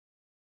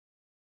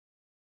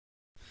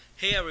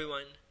Hey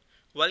everyone,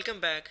 welcome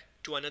back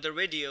to another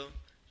video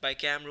by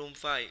Camroom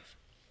 5.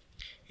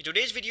 In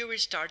today's video we're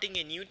starting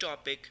a new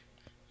topic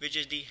which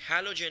is the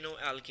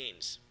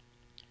halogenoalkanes.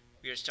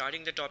 We are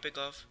starting the topic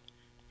of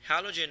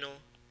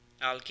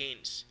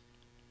halogenoalkanes.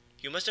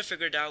 You must have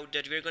figured out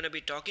that we're going to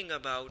be talking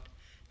about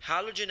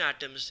halogen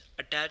atoms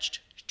attached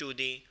to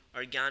the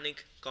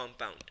organic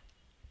compound.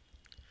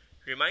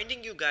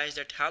 Reminding you guys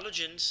that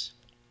halogens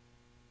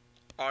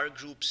are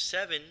group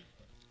 7.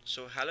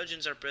 So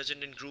halogens are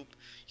present in group,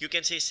 you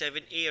can say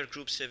 7A or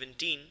group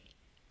 17.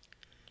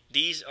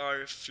 These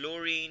are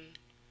fluorine,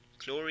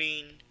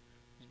 chlorine,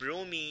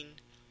 bromine,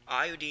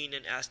 iodine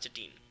and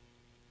astatine.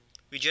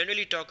 We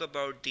generally talk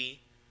about the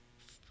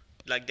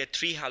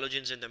three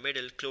halogens in the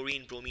middle,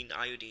 chlorine, bromine,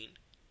 iodine.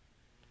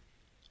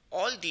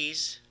 All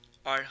these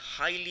are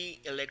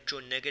highly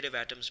electronegative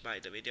atoms, by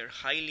the way. They're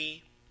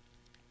highly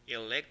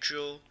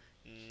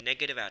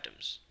electronegative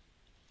atoms.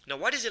 Now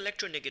what is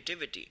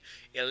electronegativity?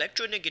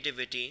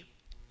 Electronegativity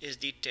is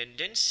the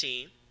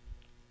tendency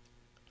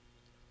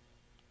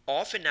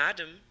of an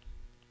atom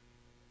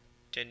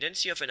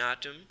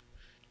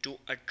to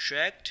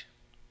attract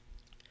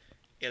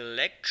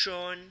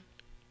electron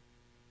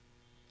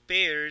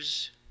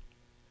pairs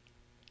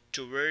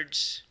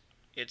towards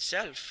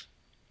itself.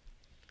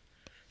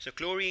 So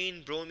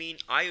chlorine, bromine,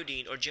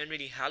 iodine, or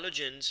generally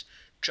halogens,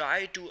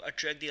 try to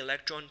attract the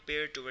electron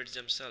pair towards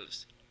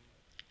themselves.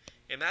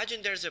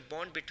 Imagine there's a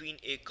bond between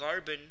a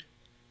carbon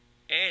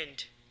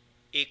and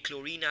a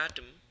chlorine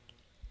atom.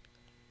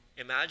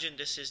 Imagine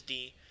this is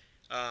the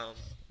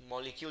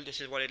molecule, this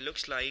is what it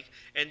looks like,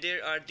 and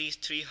there are these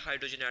three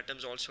hydrogen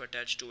atoms also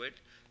attached to it.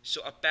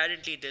 So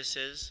apparently this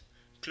is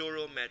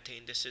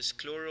chloromethane. This is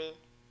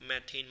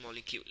chloromethane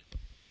molecule.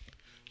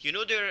 You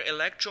know there are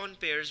electron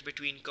pairs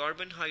between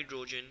carbon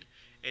hydrogen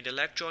and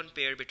electron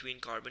pair between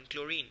carbon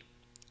chlorine.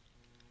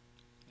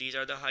 These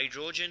are the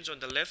hydrogens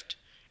on the left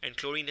and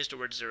chlorine is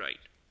towards the right.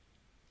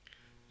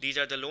 These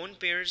are the lone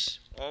pairs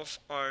of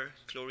our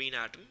chlorine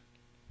atom.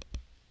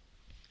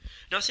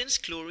 Now since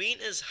chlorine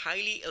is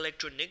highly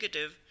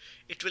electronegative,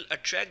 it will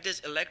attract this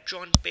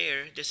electron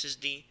pair. This is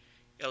the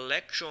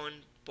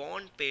electron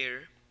bond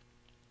pair.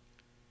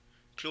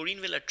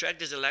 Chlorine will attract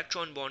this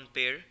electron bond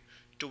pair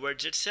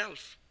towards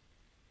itself.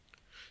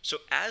 So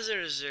as a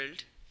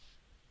result,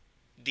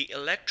 the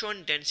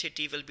electron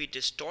density will be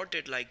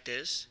distorted like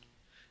this,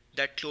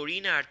 that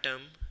chlorine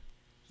atom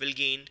will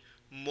gain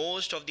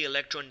most of the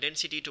electron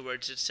density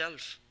towards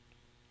itself.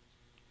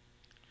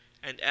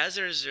 And as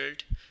a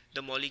result,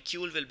 the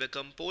molecule will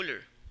become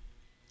polar.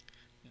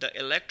 The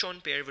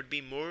electron pair would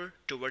be more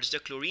towards the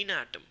chlorine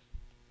atom.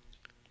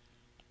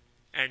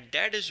 And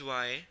that is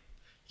why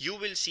you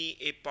will see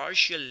a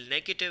partial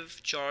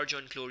negative charge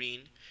on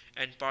chlorine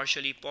and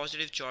partially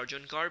positive charge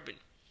on carbon.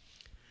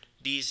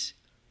 This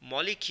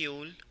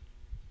molecule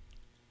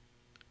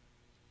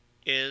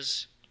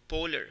is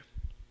polar.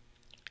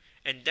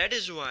 And that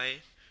is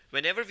why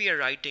whenever we are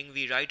writing,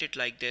 we write it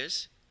like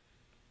this,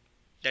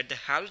 that the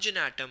halogen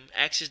atom,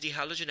 X is the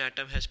halogen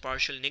atom, has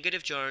partial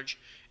negative charge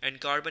and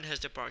carbon has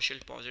the partial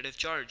positive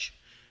charge.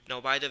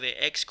 Now by the way,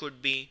 X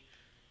could be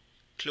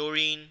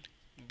chlorine,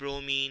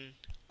 bromine,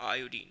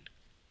 iodine.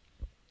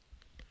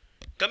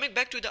 Coming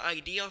back to the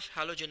idea of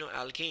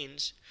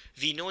halogenoalkanes,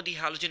 we know the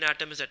halogen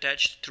atom is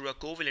attached through a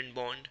covalent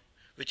bond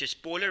which is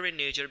polar in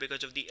nature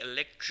because of the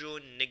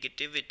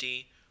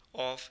electronegativity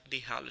of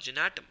the halogen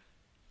atom.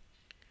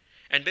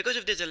 And because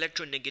of this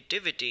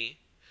electronegativity,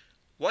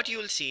 what you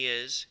will see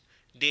is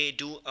they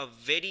do a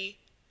very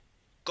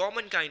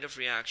common kind of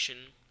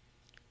reaction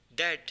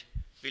that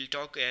we'll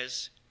talk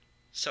as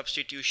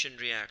substitution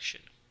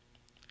reaction.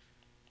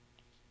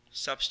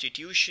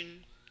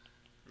 Substitution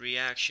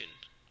reaction.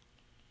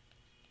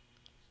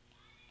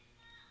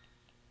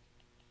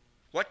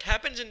 What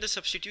happens in the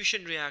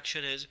substitution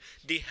reaction is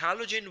the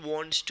halogen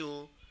wants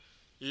to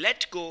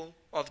let go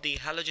of the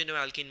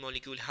halogenoalkane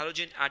molecule.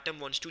 Halogen atom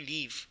wants to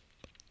leave.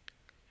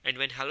 And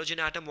when halogen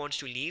atom wants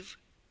to leave,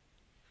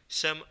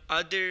 some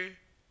other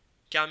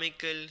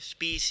chemical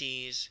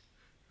species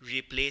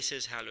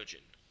replaces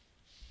halogen.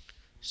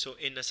 So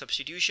in a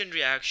substitution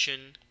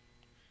reaction,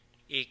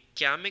 a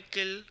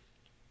chemical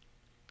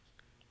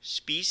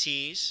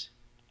species,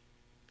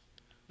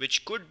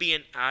 which could be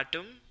an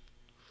atom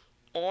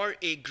or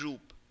a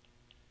group,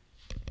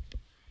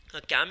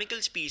 a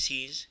chemical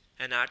species,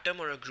 an atom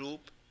or a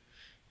group,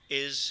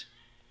 is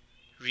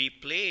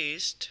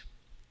replaced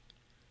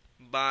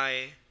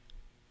by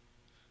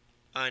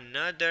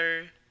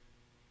another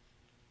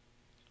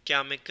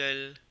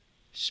chemical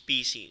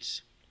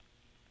species.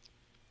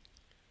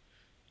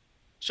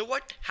 So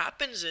what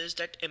happens is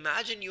that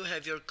imagine you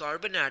have your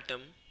carbon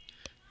atom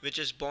which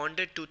is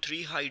bonded to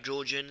three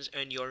hydrogens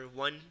and your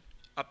one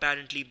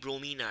apparently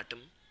bromine atom.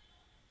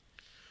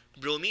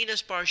 Bromine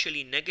is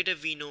partially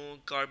negative, we know.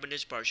 Carbon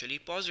is partially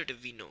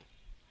positive, we know.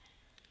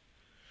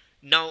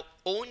 Now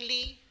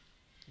only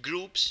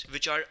groups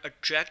which are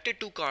attracted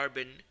to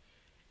carbon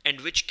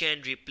and which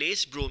can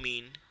replace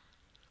bromine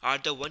are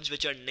the ones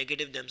which are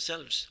negative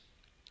themselves.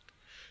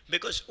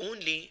 because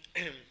only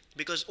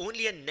because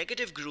only a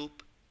negative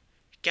group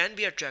can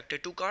be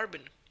attracted to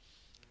carbon.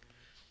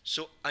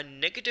 So a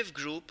negative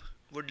group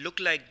would look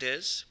like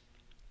this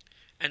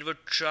and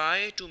would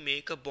try to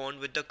make a bond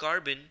with the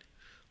carbon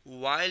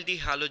while the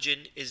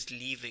halogen is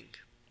leaving.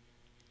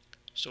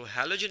 So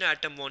halogen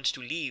atom wants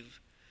to leave,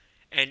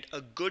 and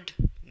a good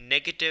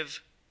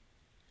negative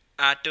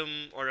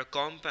atom or a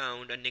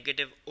compound, a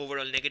negative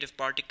overall negative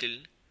particle,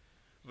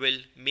 will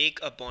make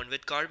a bond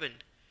with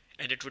carbon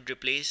and it would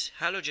replace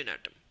halogen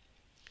atom.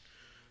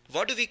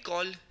 What do we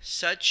call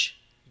such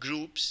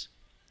groups?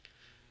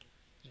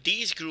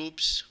 These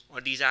groups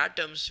or these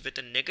atoms with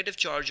a negative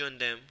charge on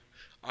them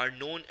are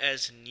known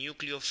as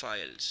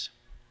nucleophiles.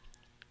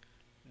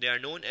 They are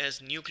known as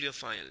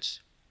nucleophiles.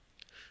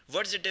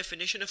 What's the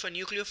definition of a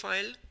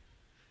nucleophile?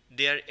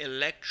 They are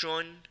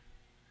electron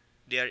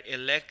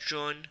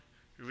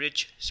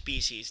rich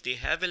species. They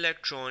have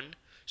electron,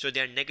 so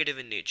they are negative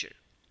in nature.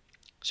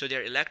 So they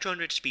are electron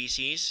rich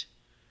species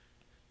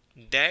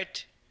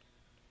that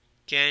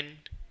can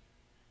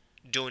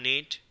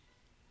donate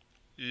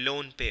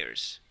lone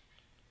pairs.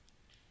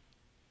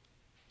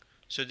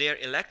 So they are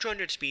electron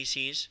rich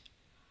species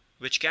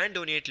which can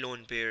donate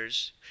lone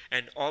pairs,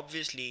 and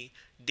obviously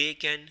they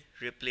can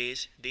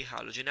replace the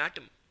halogen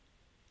atom.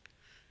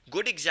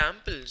 Good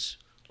examples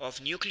of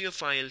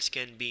nucleophiles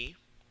can be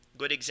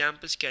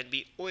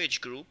OH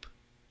group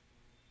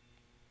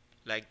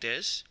like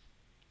this,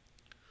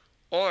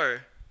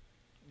 or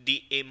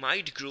the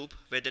amide group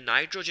where the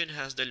nitrogen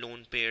has the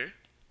lone pair,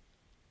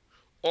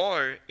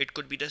 or it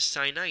could be the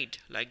cyanide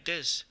like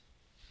this.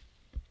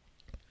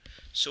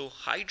 So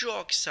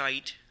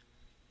hydroxide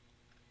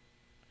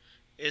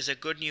is a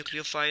good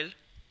nucleophile,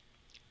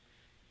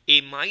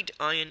 amide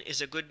ion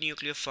is a good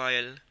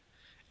nucleophile,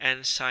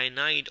 and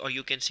cyanide, or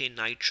you can say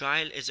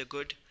nitrile, is a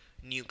good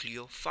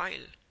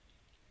nucleophile.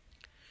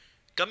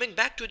 Coming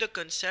back to the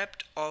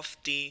concept of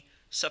the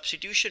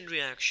substitution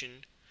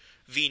reaction,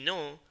 we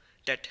know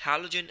that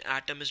halogen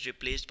atom is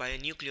replaced by a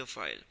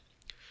nucleophile.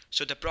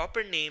 So the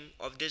proper name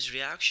of this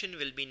reaction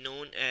will be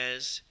known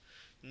as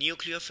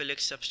nucleophilic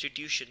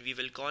substitution. We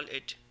will call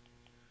it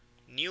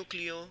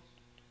nucleophilic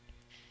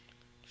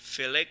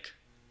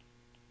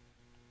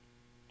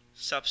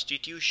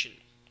substitution.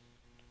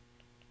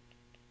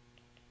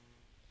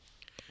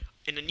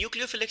 In a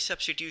nucleophilic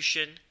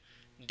substitution,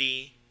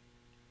 the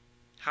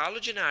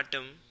halogen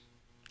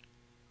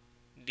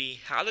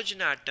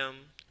atom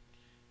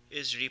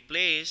is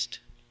replaced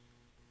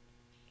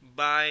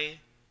by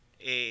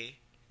a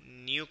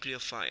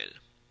nucleophile.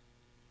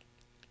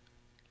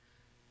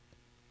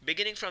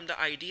 Beginning from the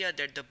idea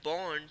that the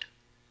bond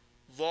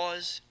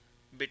was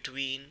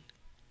between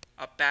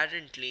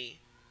apparently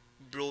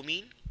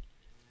bromine,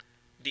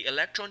 the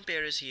electron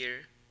pair is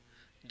here,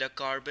 the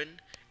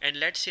carbon, and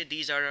let's say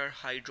these are our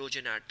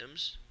hydrogen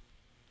atoms.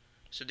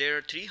 So there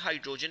are 3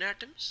 hydrogen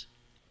atoms,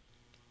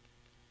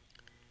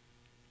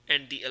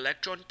 and the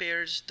electron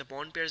pairs, the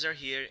bond pairs are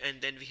here,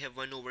 and then we have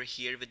one over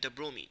here with the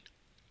bromine.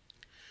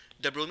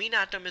 The bromine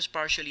atom is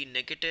partially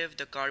negative,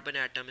 the carbon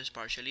atom is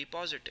partially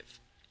positive.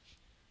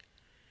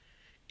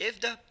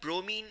 If the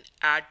bromine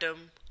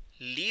atom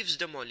leaves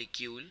the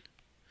molecule,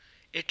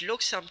 it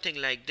looks something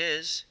like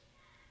this,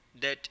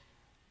 that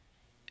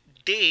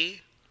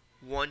they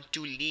want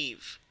to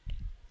leave.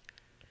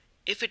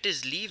 If it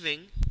is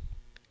leaving,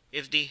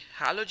 if the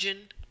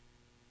halogen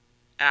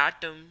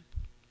atom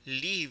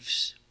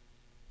leaves,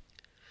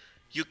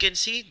 you can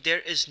see there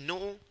is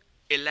no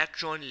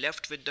electron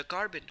left with the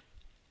carbon.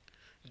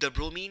 The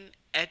bromine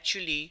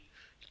actually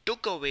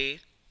took away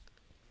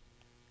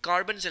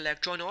carbon's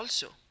electron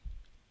also.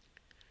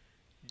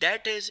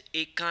 That is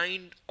a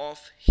kind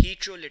of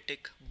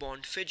heterolytic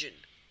bond fission.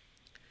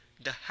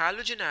 The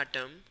halogen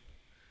atom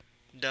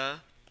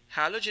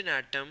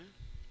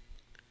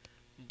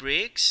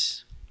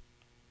breaks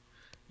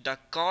the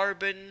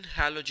carbon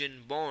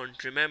halogen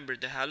bond. Remember,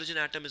 the halogen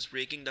atom is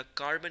breaking the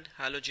carbon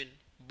halogen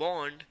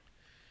bond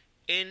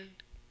in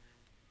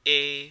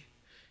a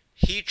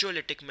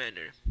heterolytic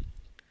manner.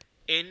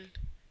 In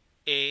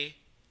a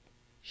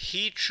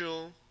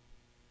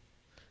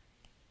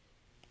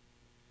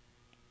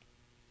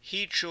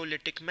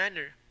heterolytic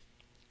manner,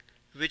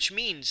 which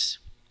means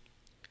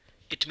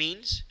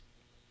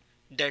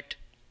that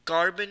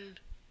carbon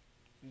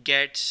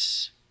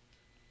gets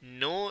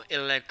no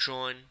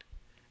electron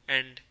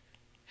and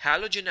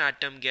halogen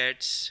atom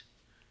gets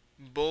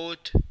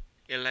both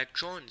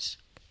electrons.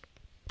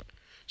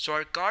 So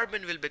our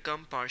carbon will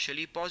become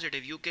partially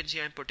positive. You can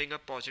see I'm putting a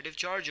positive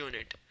charge on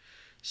it.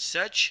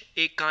 Such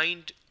a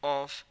kind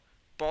of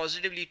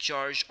positively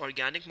charged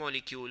organic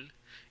molecule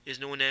is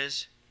known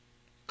as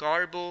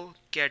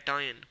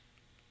carbocation.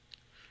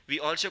 We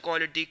also call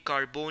it the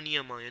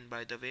carbonium ion,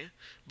 by the way,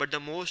 but the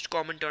most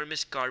common term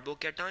is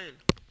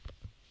carbocation.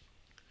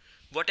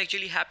 What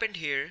actually happened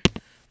here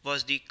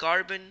was the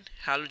carbon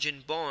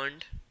halogen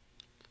bond.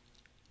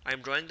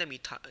 I'm drawing the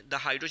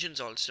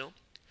hydrogens also,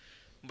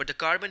 but the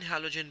carbon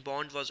halogen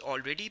bond was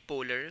already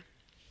polar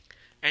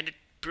and it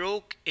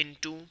broke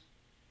into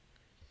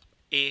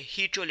a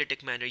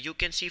heterolytic manner. You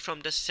can see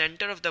from the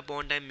center of the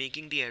bond I'm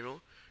making the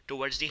arrow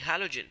towards the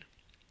halogen,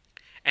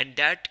 and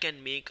that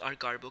can make our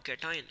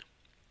carbocation.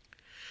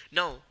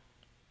 Now,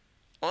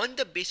 on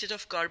the basis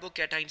of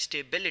carbocation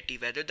stability,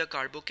 whether the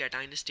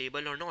carbocation is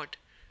stable or not,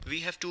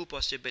 we have two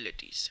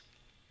possibilities.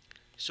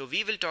 So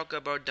we will talk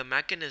about the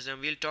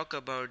mechanism. We'll talk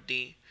about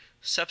the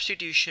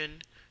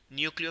substitution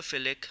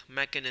nucleophilic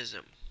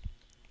mechanism.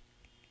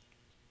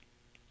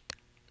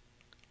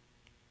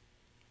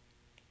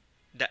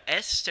 The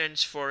S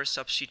stands for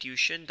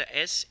substitution. The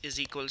S is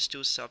equals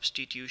to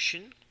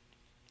substitution.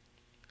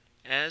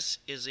 S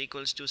is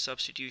equals to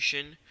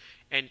substitution,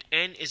 and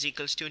N is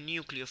equals to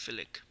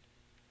nucleophilic.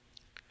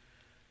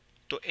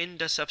 So in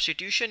the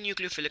substitution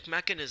nucleophilic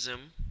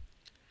mechanism,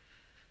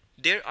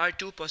 there are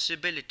two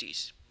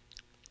possibilities.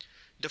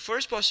 The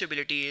first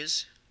possibility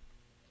is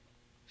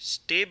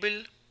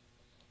stable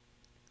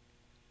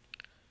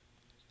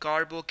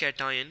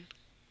carbocation,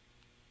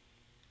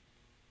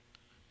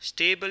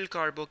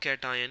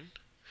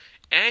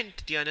 and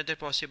the another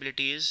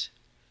possibility is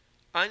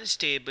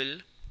unstable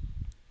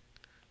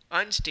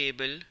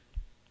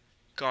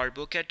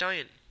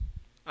carbocation.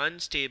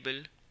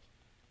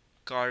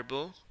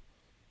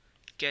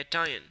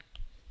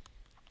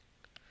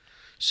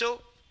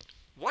 So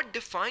what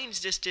defines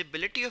the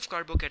stability of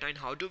carbocation?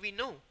 How do we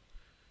know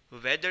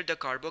whether the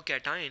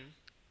carbocation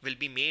will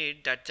be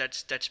made,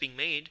 that's being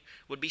made,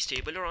 would be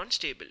stable or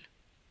unstable?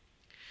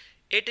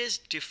 It is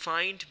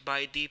defined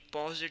by the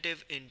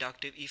positive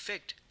inductive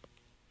effect.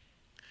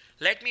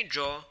 Let me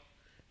draw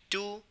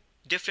two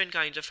different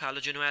kinds of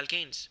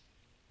halogenoalkanes.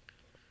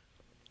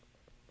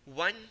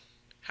 One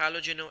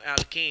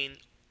halogenoalkane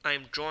I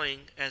am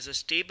drawing as a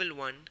stable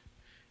one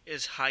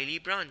is highly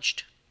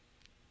branched.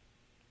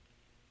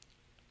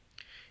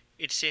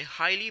 It's a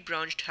highly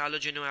branched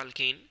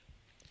halogenoalkane,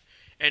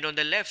 and on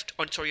the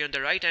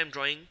right I am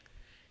drawing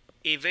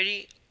a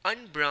very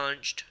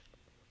unbranched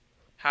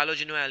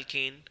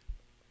halogenoalkane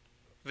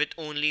with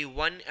only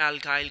one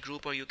alkyl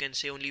group, or you can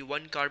say only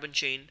one carbon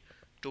chain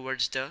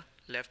towards the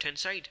left hand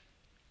side.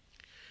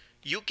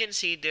 You can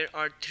see there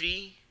are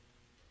three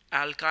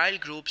alkyl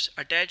groups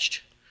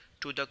attached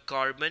to the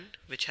carbon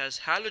which has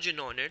halogen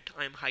on it.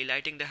 I am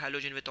highlighting the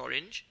halogen with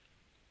orange.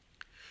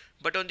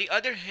 But on the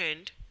other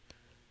hand,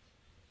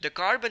 the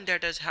carbon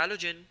that has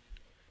halogen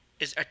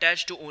is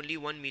attached to only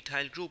one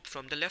methyl group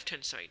from the left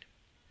hand side,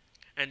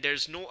 and there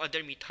is no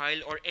other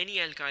methyl or any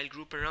alkyl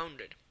group around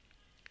it.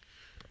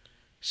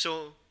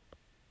 So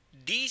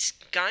these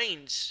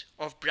kinds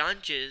of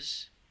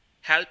branches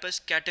help us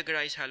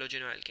categorize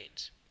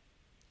halogenoalkanes.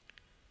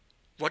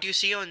 What you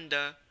see on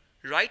the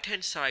right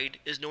hand side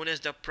is known as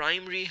the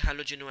primary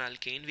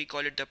halogenoalkane. We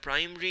call it the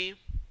primary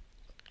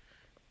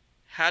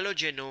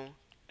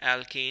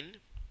halogenoalkane.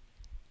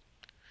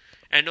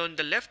 And on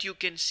the left you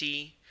can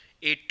see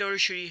a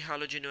tertiary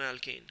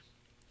halogenoalkane.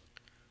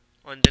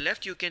 On the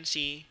left you can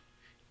see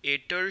a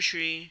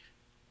tertiary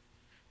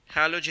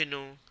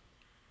halogenoalkane.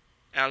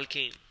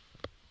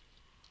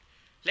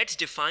 Let's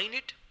define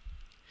it.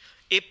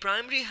 A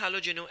primary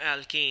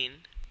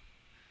halogenoalkane,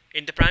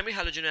 in the primary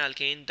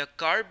halogenoalkane, the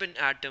carbon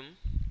atom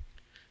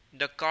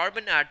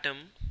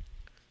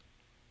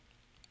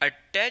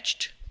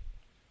attached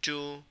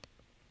to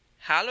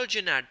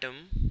halogen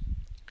atom,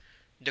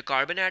 the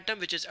carbon atom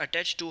which is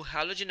attached to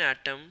halogen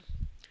atom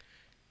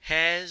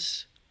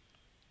has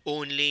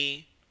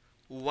only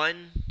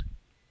one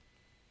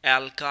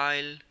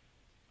alkyl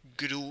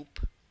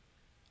group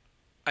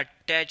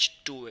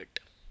attached to it.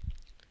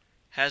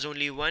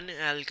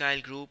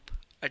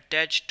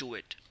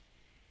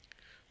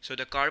 So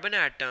the carbon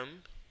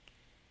atom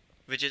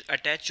which is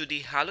attached to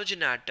the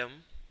halogen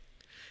atom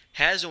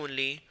has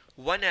only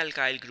one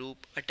alkyl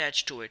group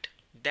attached to it.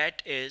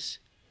 That is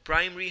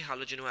primary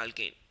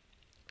halogenoalkane.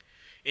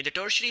 In the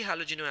tertiary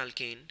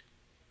halogenoalkane,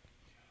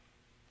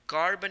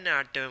 carbon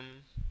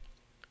atom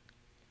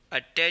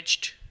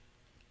attached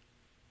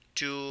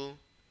to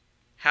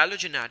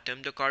halogen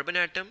atom, the carbon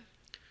atom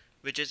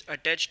which is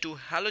attached to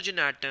halogen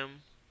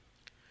atom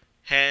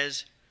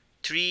has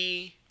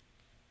three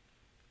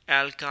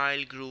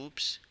alkyl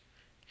groups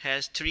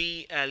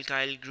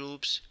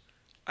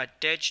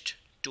attached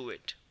to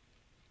it.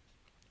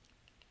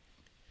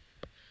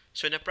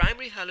 So in a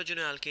primary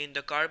halogenoalkane,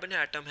 the carbon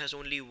atom has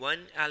only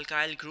one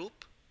alkyl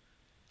group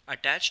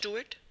attached to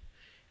it,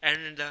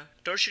 and in the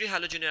tertiary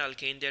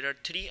halogenoalkane there are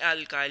three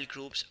alkyl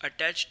groups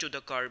attached to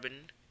the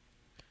carbon,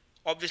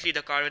 obviously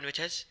the carbon which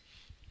has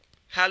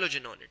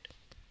halogen on it.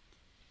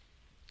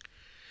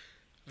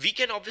 We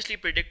can obviously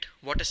predict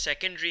what a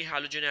secondary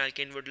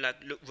halogenoalkane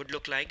would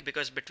look like,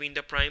 because between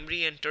the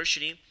primary and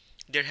tertiary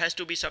there has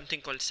to be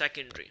something called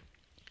secondary.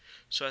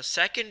 So a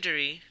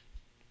secondary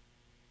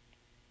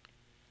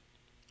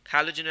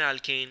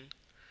halogenoalkane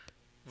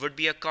would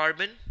be a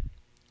carbon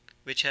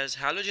which has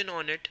halogen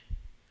on it,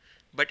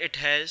 but it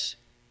has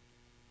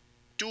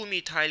two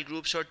methyl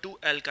groups or two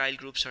alkyl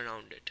groups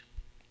around it.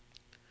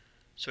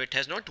 So it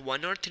has not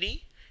one or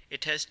three,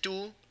 it has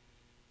two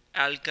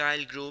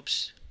alkyl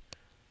groups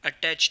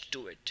attached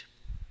to it.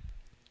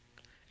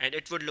 and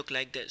it would look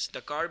like this: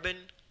 the carbon,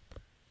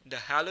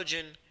 the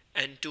halogen,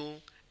 and two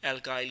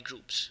alkyl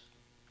groups.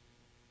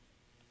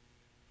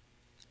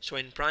 So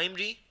in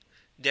primary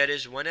there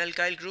is one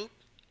alkyl group,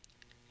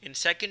 in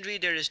secondary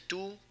there is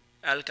two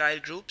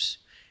alkyl groups,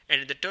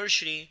 and in the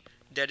tertiary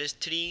there is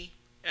three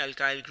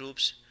alkyl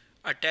groups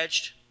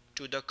attached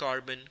to the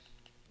carbon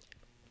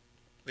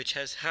which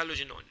has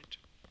halogen on it.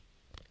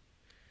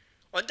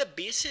 On the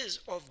basis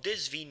of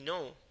this, we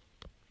know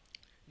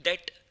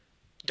that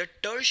the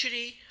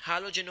tertiary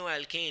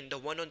halogenoalkane, the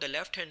one on the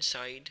left hand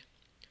side,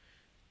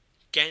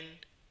 can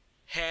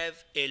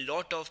have a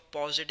lot of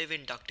positive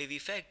inductive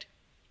effect.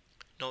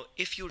 Now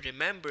if you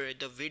remember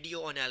the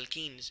video on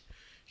alkenes,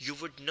 you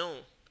would know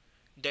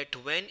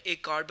that when a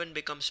carbon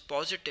becomes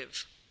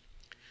positive,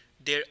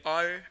 there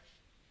are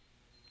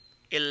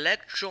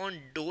electron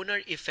donor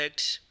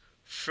effects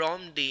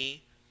from the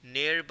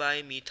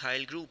nearby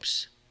methyl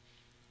groups.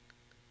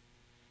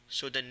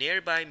 So the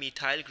nearby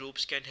methyl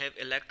groups can have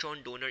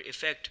electron donor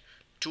effect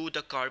to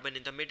the carbon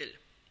in the middle.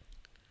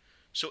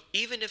 So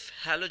even if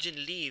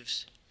halogen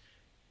leaves,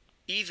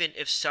 even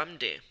if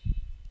someday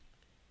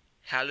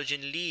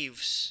halogen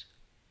leaves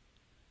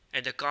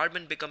and the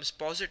carbon becomes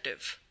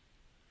positive,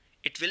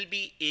 it will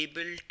be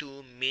able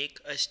to make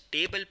a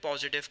stable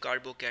positive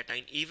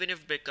carbocation. Even if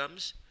it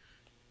becomes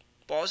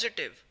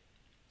positive,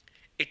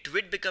 it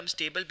would become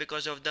stable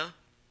because of the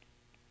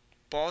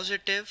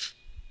positive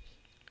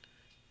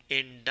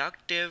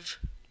inductive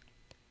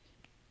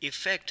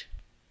effect.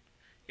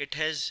 It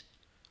has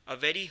a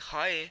very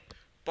high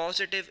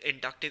positive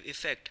inductive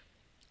effect.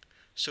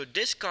 So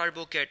this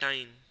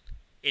carbocation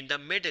in the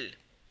middle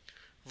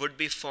would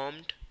be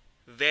formed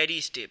very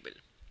stable.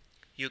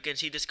 You can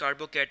see this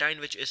carbocation,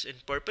 which is in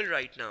purple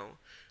right now,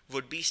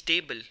 would be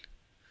stable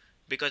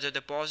because of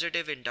the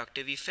positive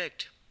inductive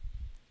effect.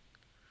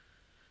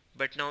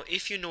 But now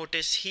if you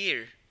notice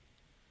here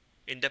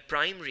in the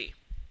primary,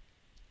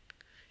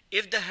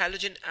 if the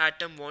halogen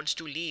atom wants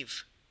to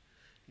leave,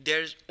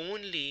 there's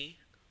only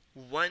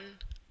one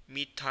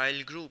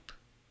methyl group.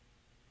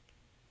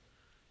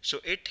 So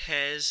it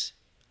has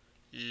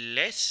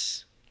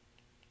less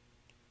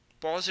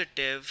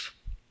positive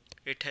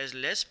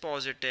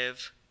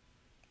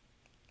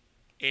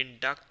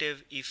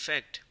inductive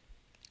effect.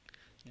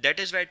 That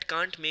is why it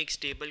can't make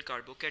stable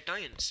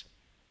carbocations.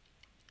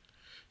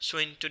 So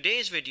in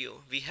today's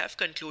video, we have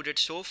concluded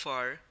so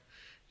far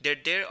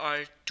that there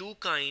are two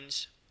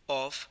kinds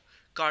of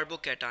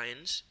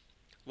carbocations.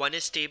 One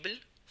is stable,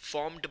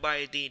 formed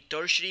by the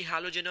tertiary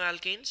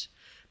halogenoalkanes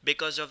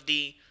because of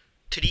the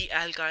three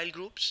alkyl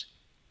groups.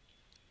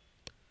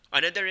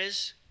 Another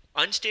is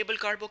unstable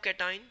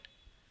carbocation,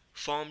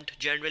 formed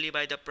generally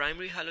by the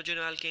primary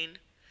halogenoalkane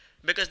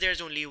because there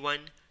is only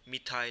one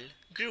methyl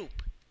group.